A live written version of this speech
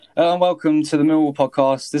And welcome to the Millwall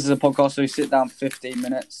podcast. This is a podcast where we sit down for 15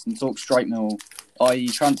 minutes and talk straight Millwall, i.e.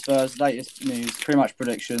 transfers, latest news, pretty much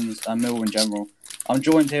predictions, and Millwall in general. I'm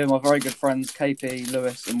joined here with my very good friends KP,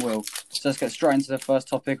 Lewis and Will. So let's get straight into the first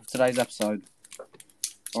topic of today's episode.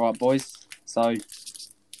 All right, boys. So,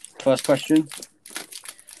 first question.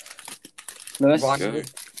 Lewis? Ryan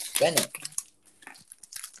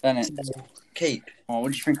Bennett. Keep. Oh,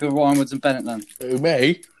 what do you think of Ryan Woods and Bennett then? Who,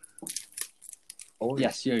 me? Oh,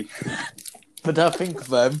 Yes, you. But I think of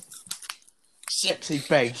them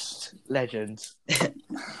sexy-based legends.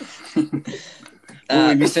 Will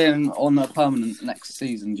we be seeing on a permanent next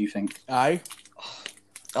season, do you think? Aye?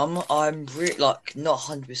 I'm really not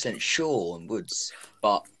 100% sure on Woods,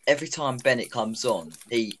 but every time Bennett comes on,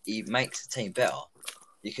 he makes the team better.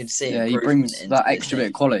 You can see. Yeah, he brings that extra bit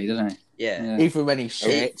of quality, doesn't he? Yeah. Even when he's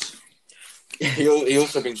shit. He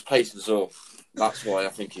also brings pace as well. That's why I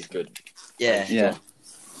think he's good. Yeah.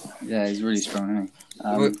 Yeah, he's really strong,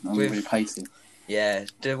 isn't he? Really pacey. Yeah.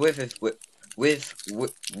 With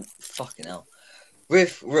fucking hell.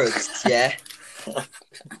 With Woods, yeah.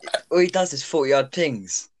 All he does is 40-yard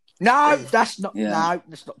pings. No, that's not. Yeah. No,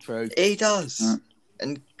 that's not true. He does, Yeah.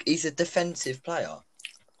 and he's a defensive player.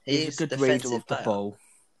 He's a good reader of the ball.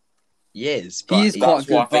 He is, but He is quite That's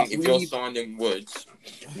why I good, think but if you're signing Woods,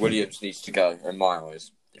 Williams needs to go, in my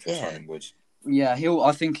eyes, if you're signing Woods. Yeah,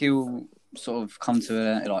 I think he'll sort of come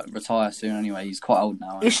to retire soon. Anyway, he's quite old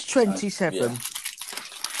now. He's 27. Yeah.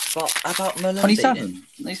 But about Malumbi, 27.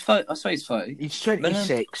 He's 30. I say he's 30. He's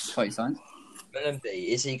 26. 30 something. Malumbi,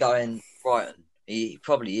 is he going Brighton? He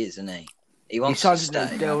probably is, isn't he? He He wants to signed a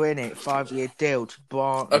stay. new deal, innit? 5-year deal to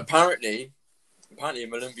Brighton. Apparently,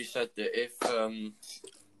 Malumbi said that if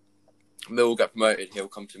Mill get promoted, he'll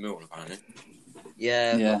come to Mill, apparently.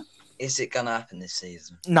 Yeah. Yeah. But is it going to happen this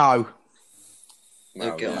season? No.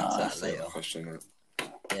 We'll get yeah, on to that that's later. a question, mate.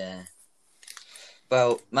 Yeah.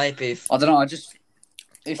 Well, maybe if... I don't know. I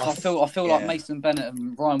feel yeah. like Mason Bennett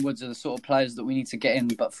and Ryan Woods are the sort of players that we need to get in,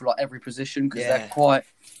 but for every position because Yeah. they're quite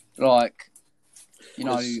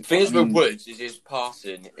The thing is with Woods is his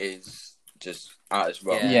passing is just out as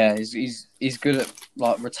well. Yeah, he's good at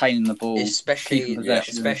retaining the ball, Especially keeping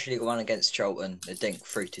possession. especially the one against Charlton, the dink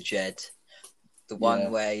through to Jed. The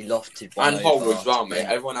one where he lofted one And over. Holwood as well, mate.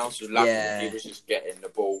 Yeah. Everyone else was laughing. Yeah. He was just getting the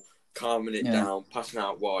ball, calming it down, passing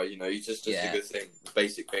out wide. He's just a good thing,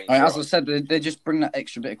 basic thing. As I said, they just bring that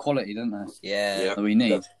extra bit of quality, don't they? Yeah. That we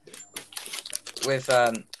need. With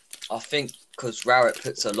I think because Rowett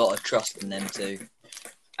puts a lot of trust in them too,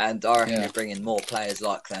 and I reckon they're bringing more players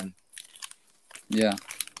like them. Yeah.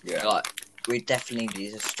 Like we definitely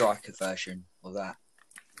need a striker version of that.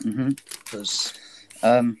 Because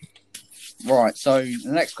Right. So the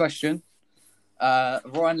next question,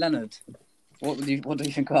 Ryan Leonard. What do you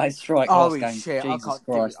think of his strike last game? He's shit. Jesus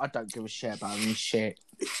Christ. I don't give a shit about him. He's shit.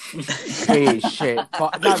 He is shit.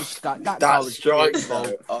 But that goal was strike, beautiful.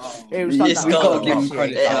 though. Oh. It was Yes, We've goal got of to give him month.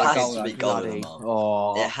 credit It for that has goal. to be though. goal of Bloody. the month.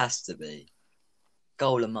 Oh. It has to be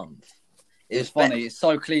goal a month. It's funny. It's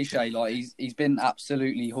so cliche. Like he's been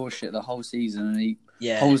absolutely horseshit the whole season, and he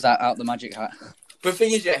Yeah. pulls that out the magic hat. But the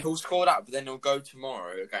thing is, he'll score that, but then he'll go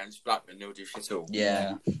tomorrow against Blackburn and he'll do shit all.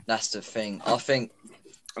 Yeah, that's the thing. I think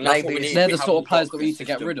And that's maybe what we need. they're We the haven't sort of players got that we need to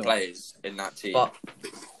get rid of. Players in that team. But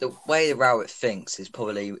the way Rowett thinks is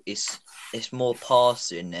probably it's more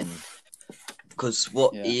passing than because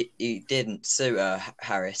what he didn't suit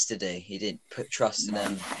Harris, did he? He didn't put trust in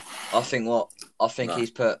him. I think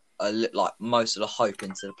he's put most of the hope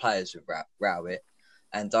into the players with Rowett,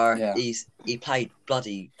 and he played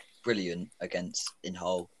bloody brilliant against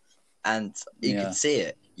Hull, and you could see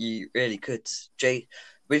it. You really could.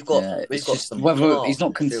 We've got just some whether class he's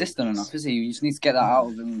not midfielders. consistent enough, is he? You just need to get that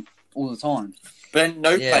out of him all the time. But then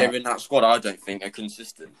no player in that squad, I don't think, are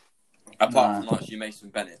consistent. Apart from you, Mason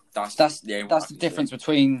Bennett. That's the difference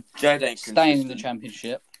between staying in the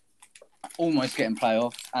Championship, almost getting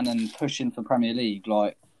playoff, and then pushing for Premier League.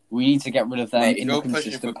 Like we need to get rid of them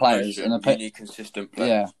inconsistent players. You need consistent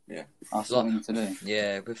players. Yeah. That's what we need to do.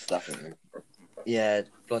 Yeah, Definitely. Yeah,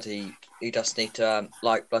 bloody. You just need to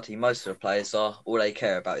bloody. Most of the players all they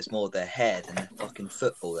care about is more their hair than the fucking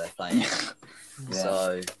football they're playing.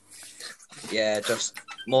 So, just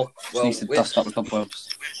more. Well, needs to dust up the cobwebs.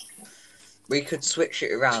 We could switch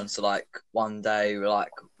it around. So, one day,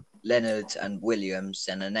 Leonard and Williams,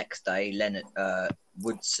 and the next day,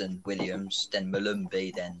 Woods and Williams, then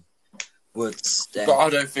Malumbi, then Woods. Then... But I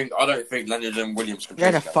don't think Leonard and Williams can play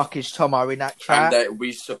Where the together. fuck is Tomo in that chat? And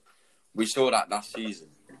we saw that last season.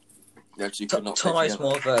 They actually could not play Tomo's together.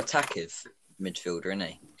 more of a attackive midfielder, isn't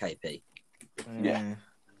he? KP. Yeah.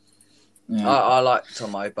 Yeah. I like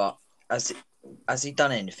Tomo, but Has he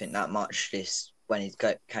done anything that much this when he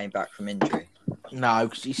came back from injury? No,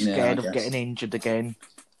 because he's Yeah, scared I of guess. getting injured again.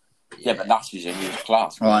 Yeah, but last season he was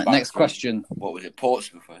class. All right, Back next from- question. What was it,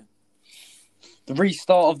 Portsmouth? The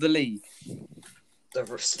restart of the league. The What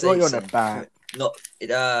you on season, about? not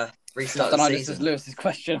I restart don't the know. This season. is Lewis's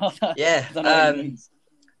question. Yeah, I don't know what he means.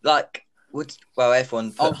 like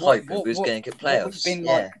everyone put hope we was going to get What we've playoffs. been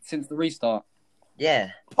Yeah, like since the restart.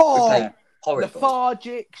 yeah, Poor, Yeah. horrible.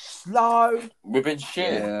 lethargic, slow. We've been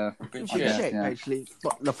shit. Yeah. We've been Big shit. Yeah. shit, basically.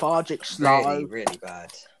 But lethargic, slow. Really, really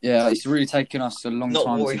bad. Yeah, it's really taken us a long Not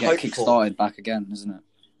time what to we get hoped kick-started back again, isn't it?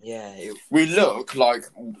 Yeah, We look like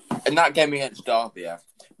in that game against Derby. Yeah,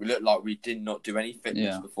 we looked like we did not do any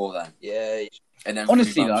fitness Yeah. before then. yeah. And then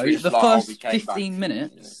Honestly, 3 months, though, we just the like, oh, we first came 15 back.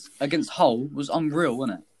 minutes against Hull was unreal,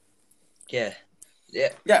 wasn't it? Yeah, yeah.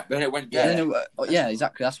 Yeah, but then it went. Yeah. And then yeah,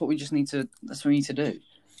 exactly. That's what we just need to. That's what we need to do.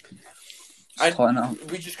 And Tighten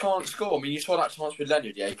up. we just can't score. I mean, you saw that chance with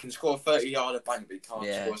Leonard. Yeah, he can score a 30-yarder bang, but he can't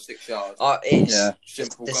Yeah. score 6 yards. It's Yeah.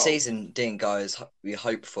 Simple the goal. season didn't go as we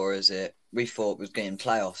hoped for, as it. We thought was getting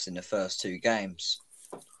playoffs in the first 2 games.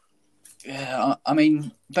 Yeah, I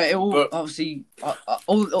mean, but it all But- obviously,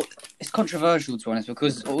 all it's controversial to be honest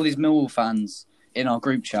because all these Millwall fans in our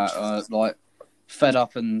group chat are like fed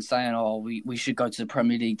up and saying, "Oh, we should go to the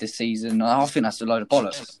Premier League this season." I think that's a load of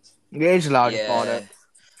bollocks. It is a load Yeah. of bollocks.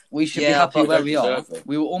 We should Yeah, be happy but where don't we are. deserve it.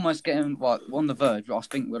 We were almost getting like on the verge. I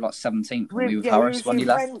think we're like 17th when we were Yeah, Harris when he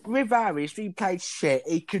left. with Harris, he played shit.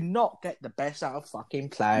 He could not get the best out of fucking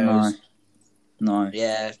players. No.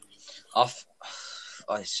 Yeah,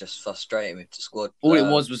 it's just frustrating with the squad. All it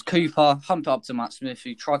was Cooper hump it up to Matt Smith,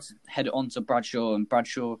 who tried to head it on to Bradshaw, and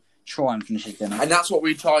Bradshaw try and finish his dinner. And that's what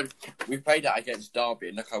we tried. We played that against Derby,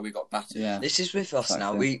 and look how we got battered. Yeah, This is with us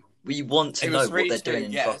now. Exactly. We want to It know was what they're 3-2, doing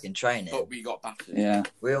in yes, fucking training. But we got battered. yeah.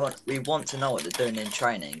 We want to know what they're doing in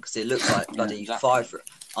training because it looks like bloody exactly.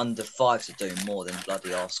 under fives are doing more than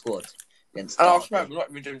bloody our squad against And I Derby. swear, we're not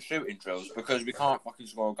even doing shooting drills because we can't fucking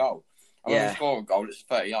score a goal. And when Yeah. we score a goal, it's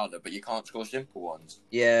a 30-yarder, but you can't score simple ones.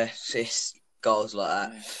 Yeah, it's goals like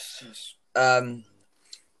that. It's just-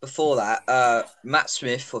 Before that, Matt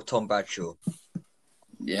Smith or Tom Bradshaw?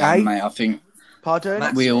 Yeah, Hey? mate. I think Pardon?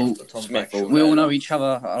 Matt We Smith all- or Tom Smith Bradshaw? all- we all know each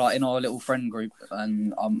other like in our little friend group,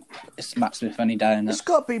 and it's Matt Smith any day, and It's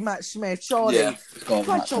got to be Matt Smith, surely. Yeah.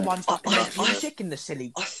 Bradshaw one's fucking I- chicken, the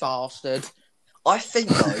silly I- bastard. I think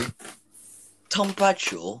though, Tom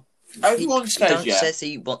Bradshaw. Everyone says, yeah. says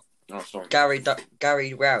he want Oh, sorry.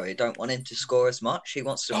 Gary Rowery don't want him to score as much. He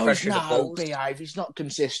wants to Oh, pressure the no, balls. behave. He's not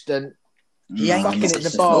consistent. He ain't fucking hit the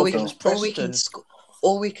consistent. ball All we against can, all we can Preston. score.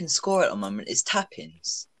 All we can score at the moment is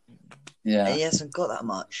tap-ins, and Yeah, he hasn't got that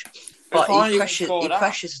much. If But I he even pressures score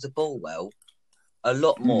that- the ball well, a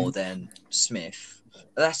lot more than Smith.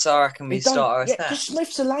 That's how I reckon we He don't- start our yeah, attack. 'cause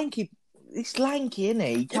Smith's a lanky. He's lanky, isn't he?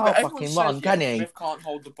 He Yeah, can't but everyone fucking says, run, can he? Smith can't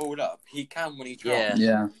hold the ball up. He can when he Yeah. tries.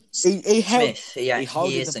 yeah. He held. Smith, He he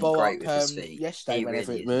holded the isn't ball great up with his feet. yesterday, He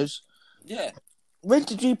whenever really it was. Yeah. When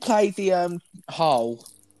did you play the Hull?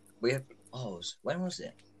 When was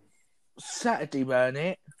it? Saturday, weren't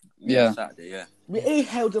it? Yeah. Saturday, yeah. He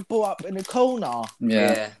held the ball up in the corner.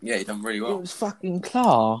 Yeah, Yeah, he done really It well. was fucking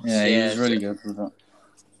class. yeah. He Yeah, was really good with that.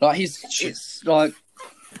 Like it's like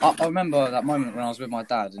I remember that moment when I was with my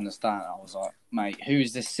dad in the stand. I was like, mate, who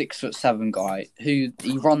is this 6'7" guy? He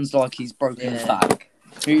runs like he's broken his Yeah. back.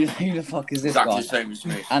 Who the fuck is this Exactly guy? the same as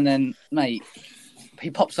me. And then, mate, he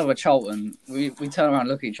pops over Charlton. We turn around, and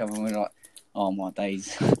look at each other, and we're like, "Oh my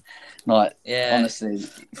days!" Like, Yeah. honestly,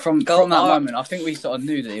 from Go that on. moment, I think we sort of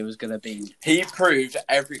knew that it was going to be. He proved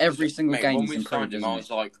every single game When he's we improved, signed him, isn't I he? was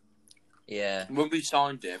like, Yeah. when we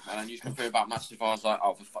signed him, and I used to feel about Massive, I was like,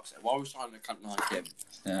 oh, for fuck's sake, why are we signing a cunt like him?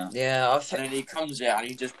 Yeah, Yeah, I And think. then he comes here and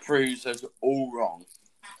he just proves us all wrong.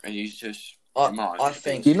 And he's just. I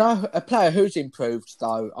think. You know, a player who's improved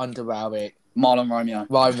though under Rowett, Marlon Romeo,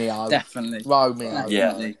 Romeo. definitely. Romeo. Yeah,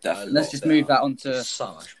 Definitely. definitely. Let's just move that onto So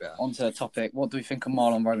much better. a topic. What do we think of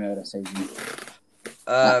Marlon Romeo this season?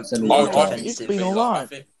 More More defensive. He's been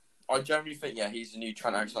alright. I generally think, yeah, he's the new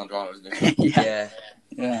Trent Alexander-Arnold, isn't he? yeah, Yeah.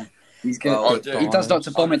 yeah. He's good. Well, I do. He does like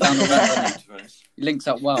to bomb it down the left. To be honest. He links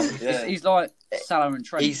up well. Yeah. He's like Salah and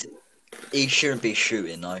Trent. He shouldn't be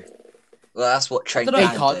shooting though. Well, that's what Trent I don't He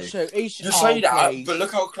know. can can't do. shoot. He's You say that, please. but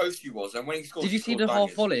look how close he was. And when he scored, Did you he see scored the half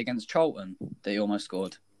bangers. volley against Charlton that he almost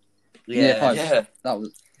scored? Yeah. post. Yeah. That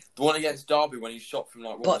was The one against Derby when he shot from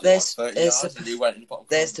like, what But was it, like 30 there's yards a- and he went in the bottom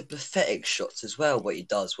There's corner. the pathetic shots as well. What he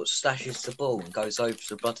does, what slashes the ball and goes over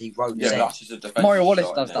the bloody road. Yeah, but that's just a defensive Mario Wallace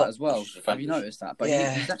shot, does isn't that it? as well. That's just Have you defensive. noticed that? But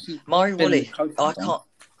Yeah. he's actually Mario been Woolley, coached I on. can't.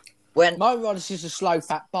 When Mo Rodgers is a slow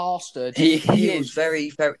fat bastard. He he is. was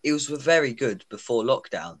very, very, he was very good before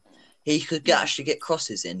lockdown. he could actually get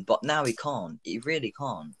crosses in, but now he can't. He really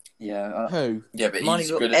can't. Yeah. Who? Yeah, but Mind he's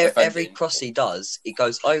you, good at defending. every cross he does, it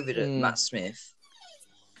goes over to Matt Smith,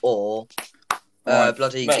 or Right.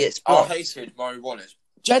 bloody Mate, gets I blocked. hated Murray Wallace.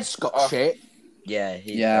 Jed's got shit. Yeah,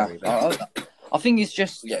 he's very bad. I think it's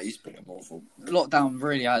just Yeah, he's been awful. lockdown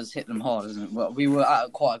really has hit them hard, isn't it? Well, we were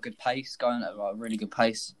at quite a good pace, going at a really good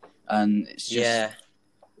pace, and it's just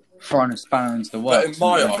throwing a spanner into the works.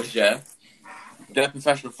 But in my eyes, they're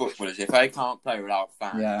professional footballers. If they can't play without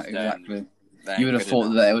fans, exactly. You would have thought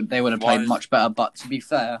that they would have played much better. But to be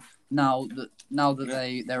fair, now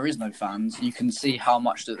that there is no fans, you can see how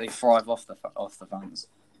much that they thrive off the fans.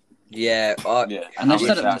 Yeah, and they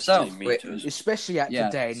said it themselves, especially at the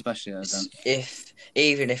Den. Especially at the Den.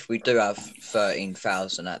 Even if we do have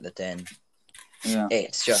 13,000 at the Den,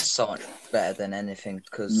 it's just so much better than anything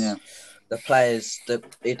because the players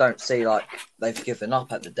you don't see like they've given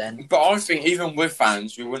up at the Den. But I think even with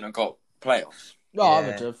fans, we wouldn't have got playoffs. No,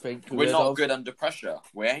 I don't think we're not good under pressure.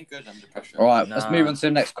 We ain't good under pressure. All right, let's move on to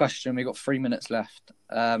the next question. We've got 3 minutes left.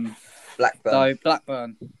 Blackburn. So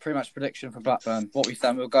Blackburn, pretty much prediction for Blackburn. What we've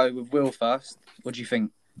done, we'll go with Will first. What do you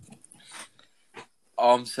think?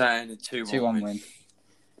 I'm saying a 2-1 win.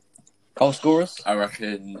 Goal scorers? I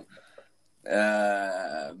reckon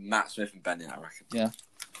Matt Smith and Bennett, I reckon. Yeah.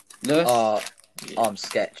 Lewis? I'm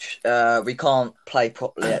sketch. We can't play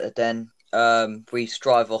properly at the Den. We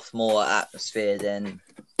strive off more atmosphere than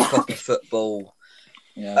proper football.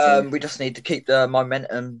 We just need to keep the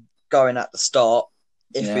momentum going at the start.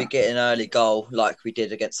 If we get an early goal like we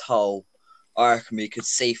did against Hull, I reckon we could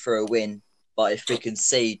see through a win. But if we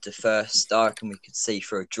concede the first, I reckon we could see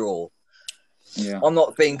through a draw. Yeah. I'm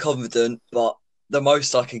not being confident, but the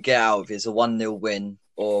most I can get out of is a 1-0 win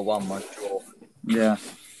or a 1-1 draw. Yeah.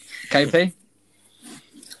 KP?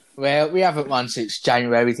 Well, we haven't won since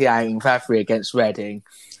January the 18th, have we, against Reading?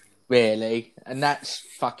 Really? And that's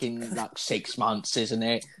fucking like 6 months, isn't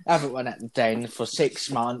it? Haven't won at the Den for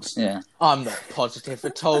 6 months. Yeah. I'm not positive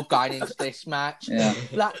at all going into this match. Yeah.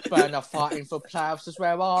 Blackburn are fighting for playoffs as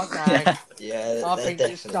well, aren't they? Yeah, I think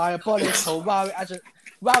it's diabolical.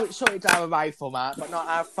 It sorted our away format, but not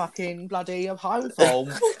our fucking bloody home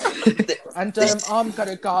form. And I'm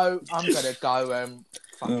gonna go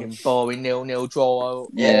fucking boring 0-0 draw or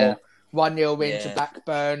 1-0 win to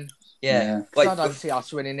Blackburn. Yeah. I don't see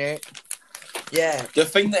us winning it. Yeah. The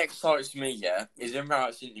thing that excites me, is in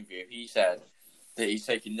Rowlett's interview, he said that he's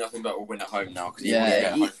taking nothing but a win at home now because he wants to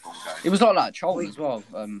get a home form going. It was like that at Charlton as well.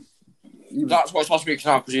 That's what excites me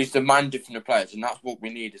because he's demanding from the players, and that's what we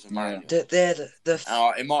need as a manager.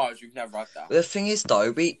 In my eyes, we've never had that. The thing is, though,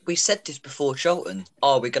 we said this before Charlton.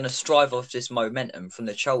 Oh, we're going to strive off this momentum from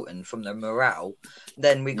the Charlton, from the morale.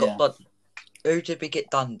 Then we got, but who did we get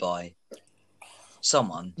done by?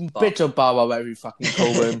 Someone. Bitterbow, whatever you fucking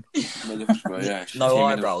call them. Middlesbrough, no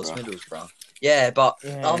eyebrows, Middlesbrough. Yeah, but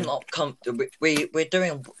I'm not comfortable. We're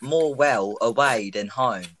doing more well away than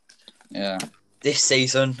home. Yeah. This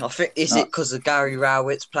season, I think, is it because of Gary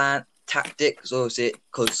Rowett's plan tactics, or is it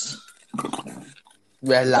because?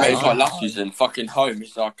 It's like last season, fucking home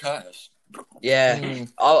is our curse. Yeah,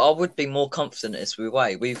 I would be more confident as we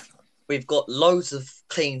away. We've got loads of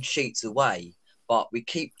clean sheets away, but we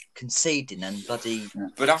keep conceding and bloody.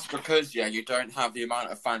 But that's because you don't have the amount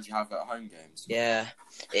of fans you have at home games. Yeah.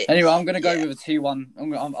 Anyway, I'm going to go with a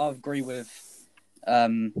 2-1. I agree with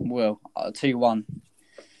Will. 2-1.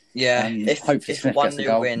 Yeah. If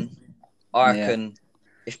 1-0 win, I reckon.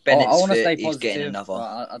 If Bennett's fit, he's getting another.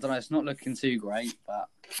 I don't know. It's not looking too great, but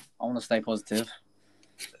I want to stay positive.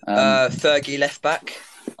 Fergie left back.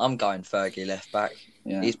 I'm going Fergie left back.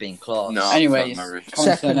 Yeah. He's been class. No, anyways,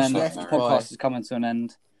 coming to an end. The podcast is coming to an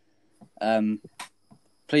end.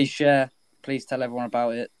 Please share. Please tell everyone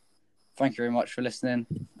about it. Thank you very much for listening,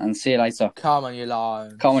 and see you later. Come on, you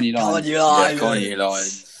lions. Come on, you lions. Come on, you lions. Come on, you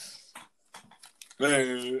lions.